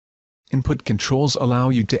Input controls allow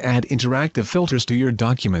you to add interactive filters to your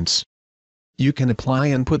documents. You can apply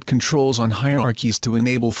input controls on hierarchies to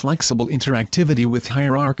enable flexible interactivity with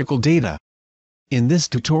hierarchical data. In this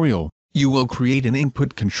tutorial, you will create an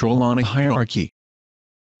input control on a hierarchy.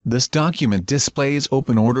 This document displays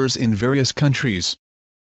open orders in various countries.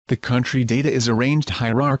 The country data is arranged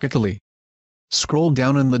hierarchically. Scroll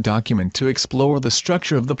down in the document to explore the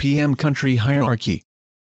structure of the PM country hierarchy.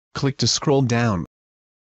 Click to scroll down.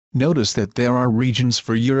 Notice that there are regions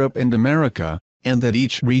for Europe and America, and that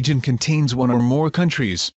each region contains one or more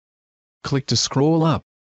countries. Click to scroll up.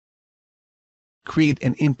 Create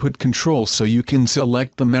an input control so you can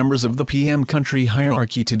select the members of the PM country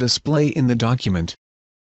hierarchy to display in the document.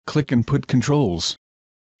 Click Input Controls.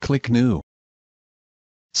 Click New.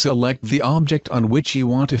 Select the object on which you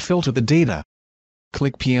want to filter the data.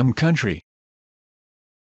 Click PM Country.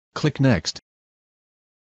 Click Next.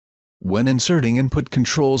 When inserting input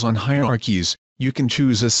controls on hierarchies, you can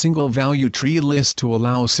choose a single value tree list to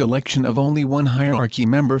allow selection of only one hierarchy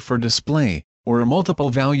member for display, or a multiple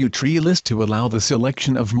value tree list to allow the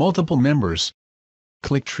selection of multiple members.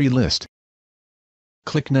 Click Tree List.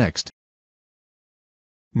 Click Next.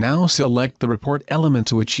 Now select the report element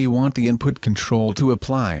to which you want the input control to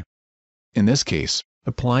apply. In this case,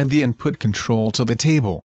 apply the input control to the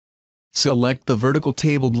table. Select the vertical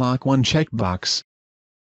table block 1 checkbox.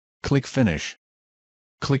 Click Finish.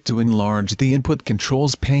 Click to enlarge the input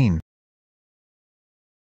controls pane.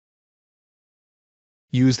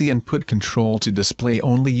 Use the input control to display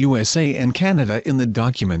only USA and Canada in the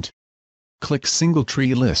document. Click Single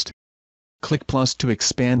Tree List. Click plus to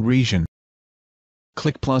expand region.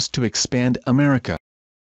 Click plus to expand America.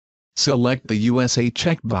 Select the USA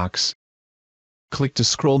checkbox. Click to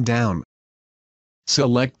scroll down.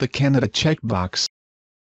 Select the Canada checkbox.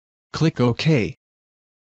 Click OK.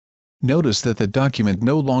 Notice that the document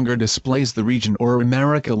no longer displays the region or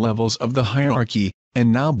America levels of the hierarchy,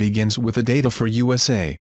 and now begins with the data for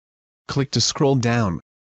USA. Click to scroll down.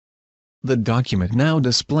 The document now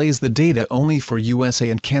displays the data only for USA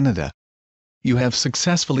and Canada. You have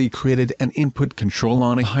successfully created an input control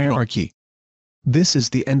on a hierarchy. This is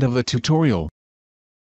the end of the tutorial.